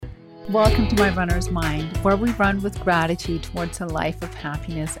Welcome to My Runner's Mind, where we run with gratitude towards a life of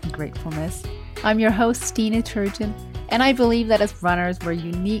happiness and gratefulness. I'm your host, Stina Turgeon, and I believe that as runners, we're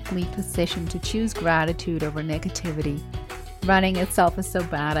uniquely positioned to choose gratitude over negativity. Running itself is so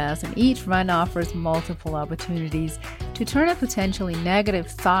badass, and each run offers multiple opportunities to turn a potentially negative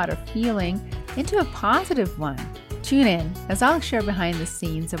thought or feeling into a positive one. Tune in as I'll share behind the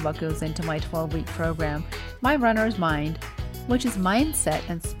scenes of what goes into my 12-week program, My Runner's Mind, which is mindset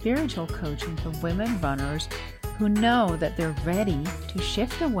and spiritual coaching for women runners who know that they're ready to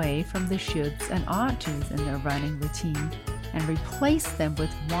shift away from the shoulds and ought tos in their running routine and replace them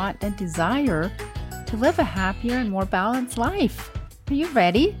with want and desire to live a happier and more balanced life. Are you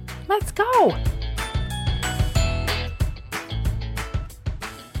ready? Let's go!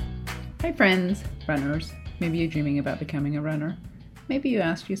 Hi friends, runners. Maybe you're dreaming about becoming a runner. Maybe you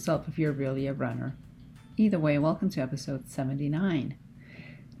asked yourself if you're really a runner. Either way, welcome to episode 79.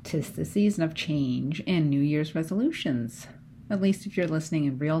 'Tis the season of change and New Year's resolutions, at least if you're listening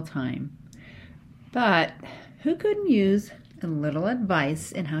in real time. But who couldn't use a little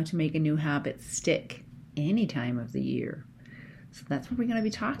advice in how to make a new habit stick any time of the year? So that's what we're going to be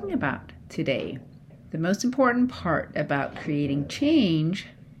talking about today. The most important part about creating change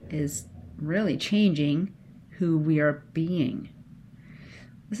is really changing who we are being.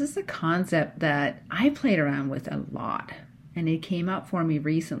 This is a concept that I played around with a lot, and it came up for me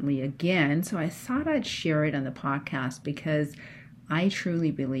recently again, so I thought I'd share it on the podcast because I truly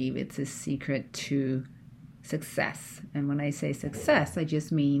believe it's a secret to success. And when I say success, I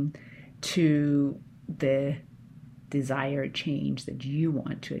just mean to the desired change that you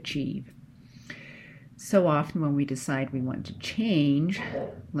want to achieve. So often when we decide we want to change,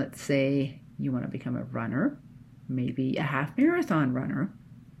 let's say you want to become a runner, maybe a half marathon runner,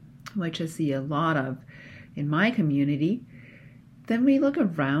 which I see a lot of in my community, then we look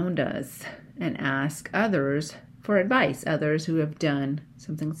around us and ask others for advice, others who have done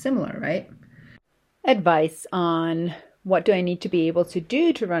something similar, right? Advice on what do I need to be able to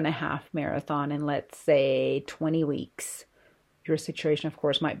do to run a half marathon in, let's say, 20 weeks. Your situation, of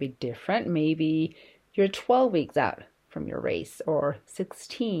course, might be different. Maybe you're 12 weeks out from your race, or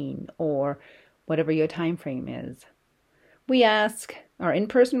 16, or whatever your time frame is. We ask our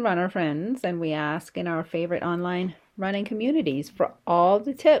in-person runner friends, and we ask in our favorite online running communities for all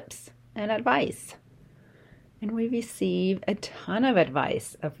the tips and advice. And we receive a ton of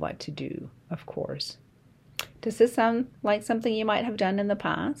advice of what to do, of course. Does this sound like something you might have done in the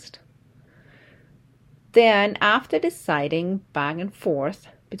past? Then, after deciding back and forth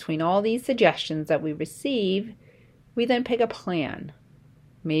between all these suggestions that we receive, we then pick a plan.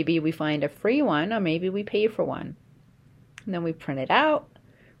 Maybe we find a free one, or maybe we pay for one. And then we print it out,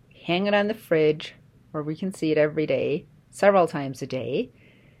 we hang it on the fridge, where we can see it every day, several times a day.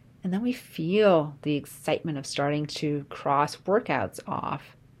 And then we feel the excitement of starting to cross workouts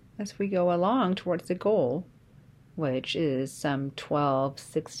off as we go along towards the goal, which is some 12,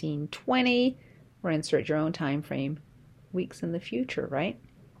 16, 20, or insert your own time frame, weeks in the future, right?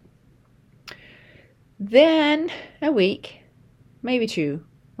 Then a week, maybe 2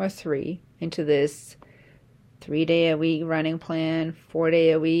 or 3 into this 3-day-a-week running plan,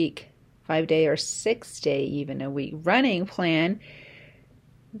 4-day-a-week, 5-day or 6-day even a week running plan,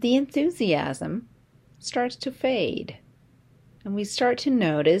 the enthusiasm starts to fade. And we start to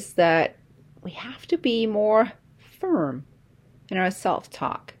notice that we have to be more firm in our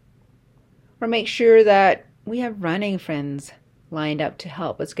self-talk, or make sure that we have running friends lined up to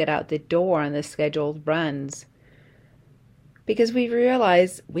help us get out the door on the scheduled runs. Because we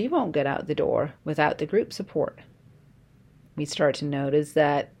realize we won't get out the door without the group support. We start to notice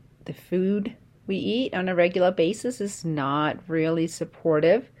that the food we eat on a regular basis is not really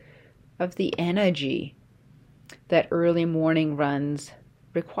supportive of the energy that early morning runs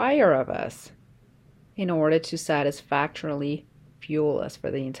require of us in order to satisfactorily fuel us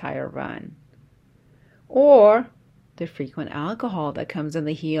for the entire run. Or the frequent alcohol that comes on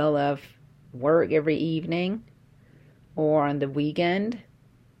the heel of work every evening or on the weekend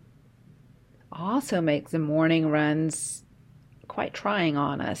also makes the morning runs quite trying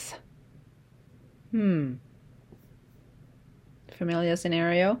on us. Familiar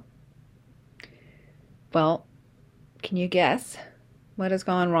scenario? Well, can you guess what has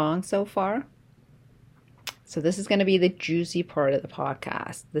gone wrong so far? So this is going to be the juicy part of the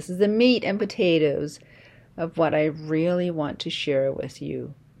podcast. This is the meat and potatoes of what I really want to share with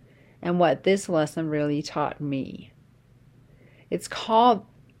you and what this lesson really taught me. It's called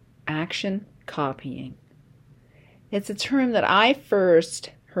action copying. It's a term that I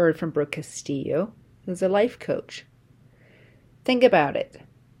first heard from Brooke Castillo, who's a life coach. Think about it.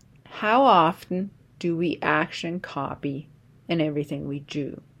 How often do we action copy in everything we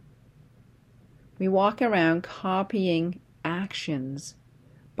do? We walk around copying actions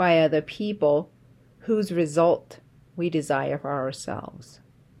by other people whose result we desire for ourselves.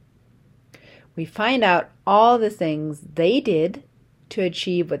 We find out all the things they did to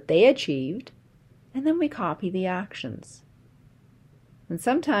achieve what they achieved, and then we copy the actions. And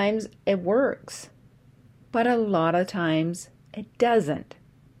sometimes it works, but a lot of times it doesn't.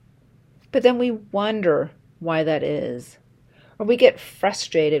 But then we wonder why that is, or we get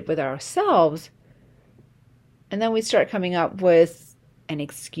frustrated with ourselves, and then we start coming up with an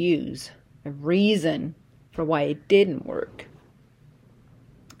excuse, a reason for why it didn't work.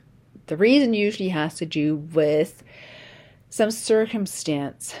 The reason usually has to do with some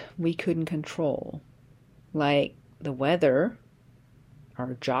circumstance we couldn't control, like the weather,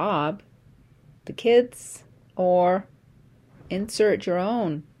 our job, the kids, or insert your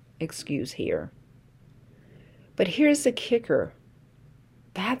own excuse here. But here's the kicker.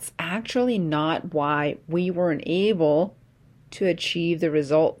 That's actually not why we weren't able to achieve the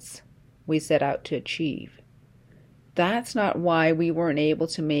results we set out to achieve. That's not why we weren't able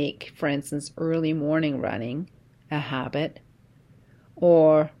to make, for instance, early morning running a habit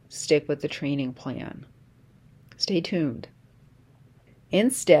or stick with the training plan. Stay tuned.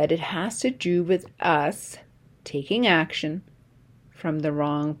 Instead, it has to do with us taking action from the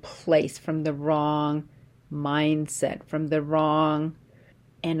wrong place, from the wrong mindset, from the wrong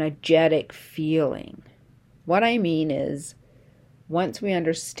energetic feeling. What I mean is, once we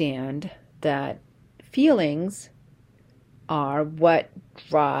understand that feelings are what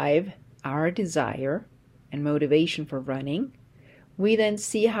drive our desire and motivation for running, we then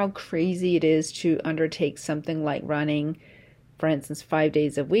see how crazy it is to undertake something like running, for instance, 5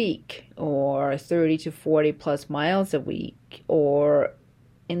 days a week, or 30 to 40 plus miles a week, or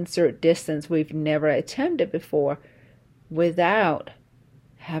insert distance we've never attempted before, without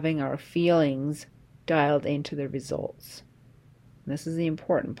having our feelings dialed into the results. This is the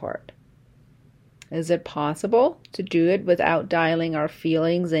important part. Is it possible to do it without dialing our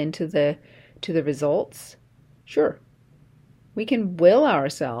feelings into the results? Sure. We can will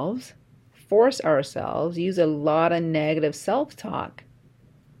ourselves, force ourselves, use a lot of negative self-talk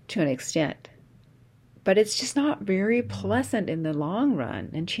to an extent. But it's just not very pleasant in the long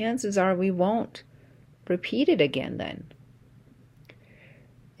run, and chances are we won't repeat it again then.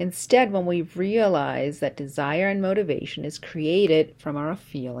 Instead, when we realize that desire and motivation is created from our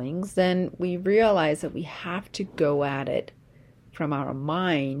feelings, then we realize that we have to go at it from our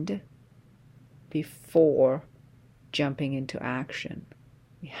mind before jumping into action.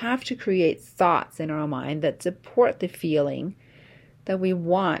 We have to create thoughts in our mind that support the feeling that we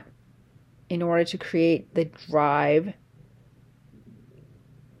want in order to create the drive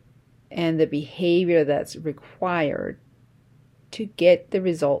and the behavior that's required to get the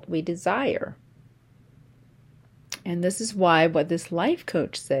result we desire. And this is why what this life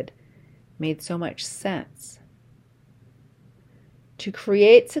coach said made so much sense. To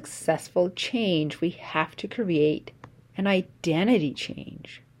create successful change, we have to create an identity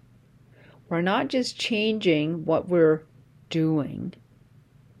change. We're not just changing what we're doing.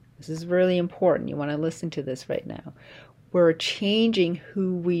 This is really important. You want to listen to this right now. We're changing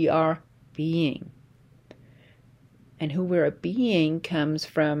who we are being. And who we're being comes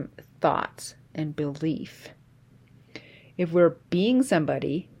from thoughts and belief. If we're being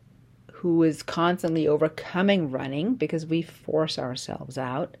somebody who is constantly overcoming running because we force ourselves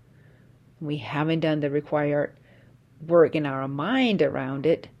out, we haven't done the required work in our mind around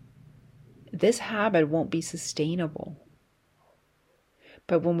it, this habit won't be sustainable.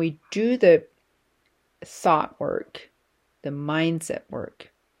 But when we do the thought work, the mindset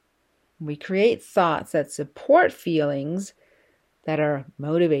work, we create thoughts that support feelings that are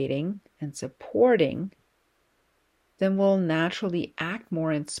motivating and supporting, then we'll naturally act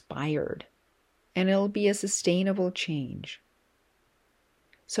more inspired, and it'll be a sustainable change.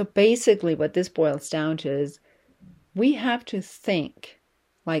 So basically what this boils down to is we have to think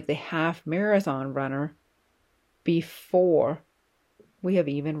like the half marathon runner before we have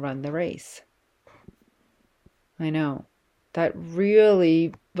even run the race. I know. That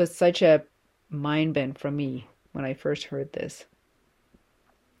really was such a mind bend for me when I first heard this.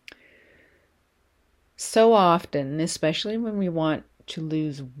 So often, especially when we want to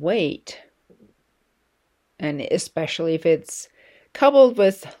lose weight, and especially if it's coupled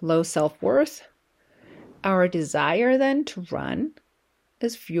with low self-worth, our desire then to run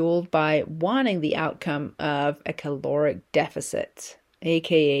is fueled by wanting the outcome of a caloric deficit,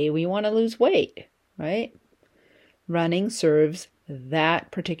 aka we want to lose weight, right? Running serves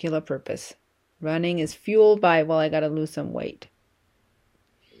that particular purpose. Running is fueled by, well, I got to lose some weight.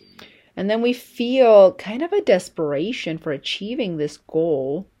 And then we feel kind of a desperation for achieving this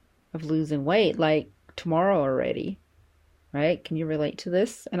goal of losing weight, like tomorrow already, right? Can you relate to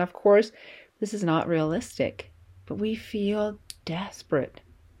this? And of course, this is not realistic, but we feel desperate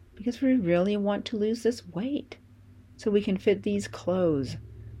because we really want to lose this weight so we can fit these clothes,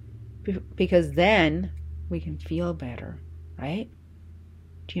 because then we can feel better, right?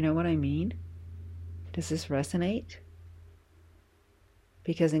 Do you know what I mean? Does this resonate?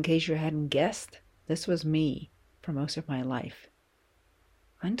 Because in case you hadn't guessed, this was me for most of my life.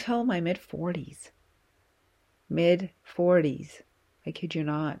 Until my mid-40s. Mid-40s. I kid you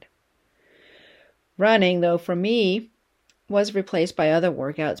not. Running, though, for me, was replaced by other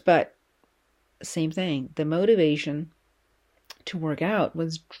workouts, but same thing. The motivation to work out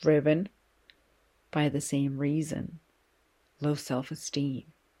was driven by the same reason. Low self-esteem.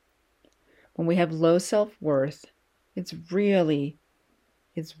 When we have low self-worth, it's really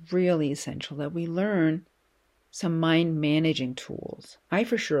essential that we learn some mind managing tools. I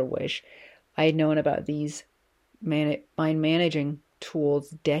for sure wish I had known about these mind managing tools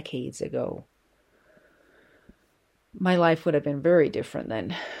decades ago. My life would have been very different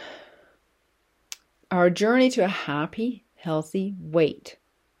then. Our journey to a happy, healthy weight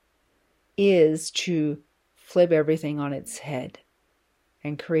is to flip everything on its head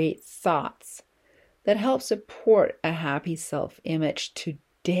and create thoughts that help support a happy self-image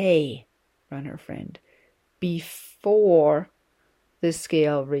today, runner friend, before the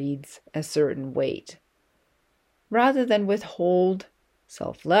scale reads a certain weight, rather than withhold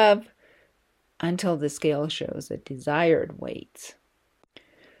self-love until the scale shows a desired weight.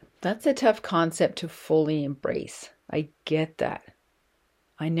 That's a tough concept to fully embrace. I get that.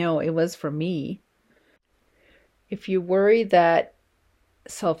 I know it was for me. If you worry that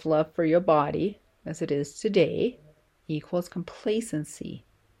self-love for your body, as it is today, equals complacency,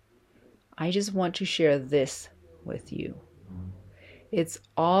 I just want to share this with you. It's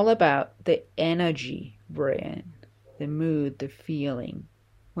all about the energy we're in, the mood, the feeling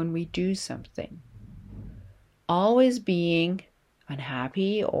when we do something. Always being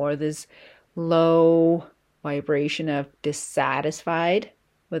unhappy or this low vibration of dissatisfied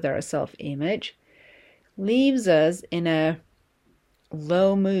with our self-image leaves us in a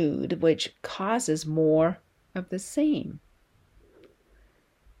low mood, which causes more of the same.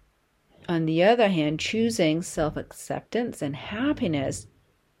 On the other hand, choosing self-acceptance and happiness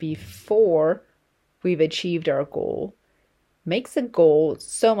before we've achieved our goal makes the goal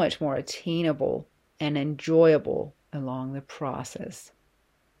so much more attainable and enjoyable along the process.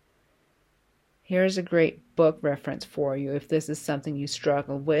 Here's a great book reference for you if this is something you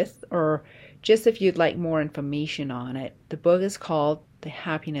struggle with, or just if you'd like more information on it. The book is called The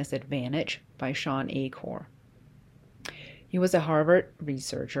Happiness Advantage by Shawn Achor. He was a Harvard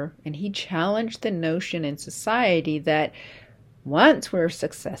researcher, and he challenged the notion in society that once we're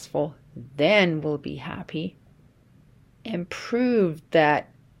successful, then we'll be happy, and proved that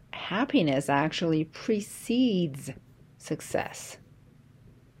happiness actually precedes success.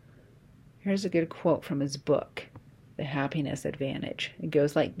 Here's a good quote from his book, The Happiness Advantage. It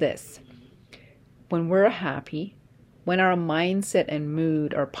goes like this: when we're happy, when our mindset and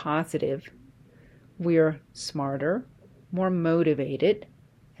mood are positive, we're smarter, more motivated,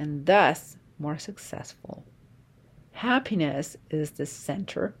 and thus more successful. Happiness is the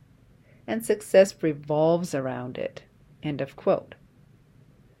center, and success revolves around it. End of quote.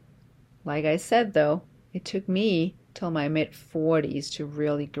 Like I said, though, it took me till my mid-40s to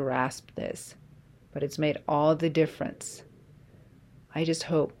really grasp this, but it's made all the difference. I just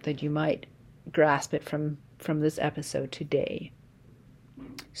hope that you might grasp it from this episode today.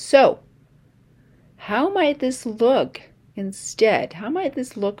 So, how might this look instead? How might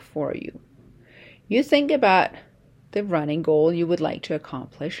this look for you? You think about the running goal you would like to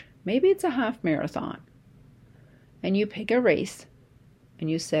accomplish. Maybe it's a half marathon. And you pick a race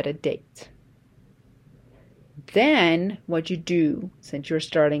and you set a date. Then what you do, since you're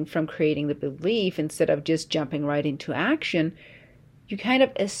starting from creating the belief instead of just jumping right into action, you kind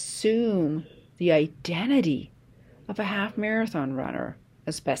of assume the identity of a half marathon runner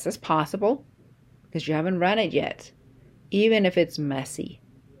as best as possible, because you haven't run it yet, even if it's messy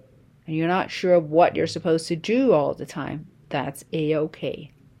and you're not sure what you're supposed to do all the time. That's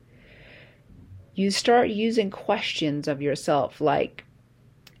a-okay. You start using questions of yourself like,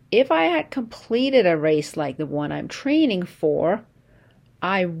 if I had completed a race like the one I'm training for,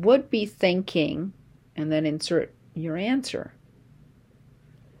 I would be thinking, and then insert your answer.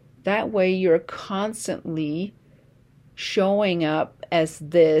 That way you're constantly showing up as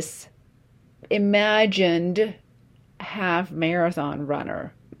this imagined half marathon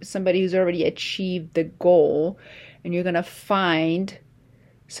runner, somebody who's already achieved the goal, and you're going to find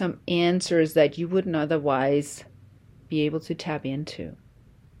some answers that you wouldn't otherwise be able to tap into.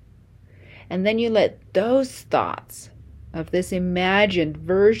 And then you let those thoughts of this imagined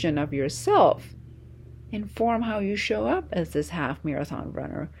version of yourself inform how you show up as this half marathon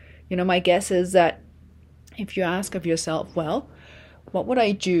runner. You know, my guess is that if you ask of yourself, well, what would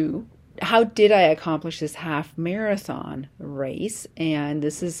I do? How did I accomplish this half marathon race? And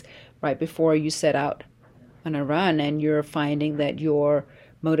this is right before you set out on a run and you're finding that your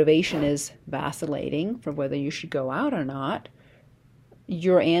motivation is vacillating for whether you should go out or not.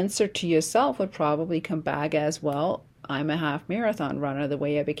 Your answer to yourself would probably come back as, well, I'm a half marathon runner. The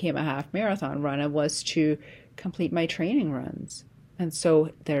way I became a half marathon runner was to complete my training runs. And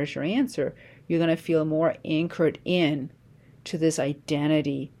so there's your answer. You're going to feel more anchored in to this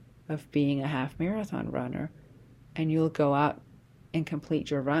identity of being a half marathon runner, and you'll go out and complete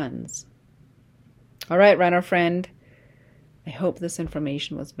your runs. All right, runner friend, I hope this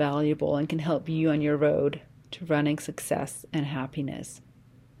information was valuable and can help you on your road to running success and happiness.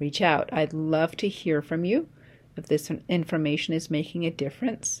 Reach out. I'd love to hear from you if this information is making a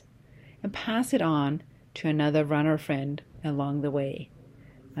difference, and pass it on to another runner friend along the way.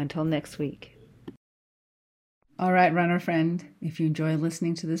 Until next week. All right, runner friend, if you enjoy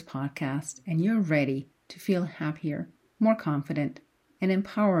listening to this podcast and you're ready to feel happier, more confident, and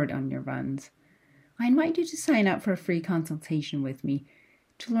empowered on your runs, I invite you to sign up for a free consultation with me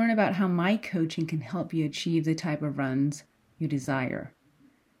to learn about how my coaching can help you achieve the type of runs you desire.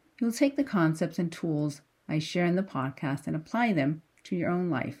 You'll take the concepts and tools I share in the podcast and apply them to your own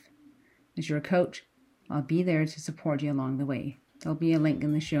life. As your coach, I'll be there to support you along the way. There'll be a link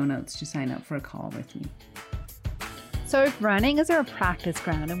in the show notes to sign up for a call with me. So if running is our practice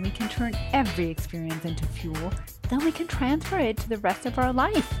ground and we can turn every experience into fuel, then we can transfer it to the rest of our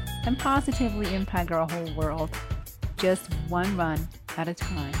life and positively impact our whole world, just one run at a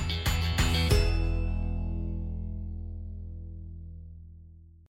time.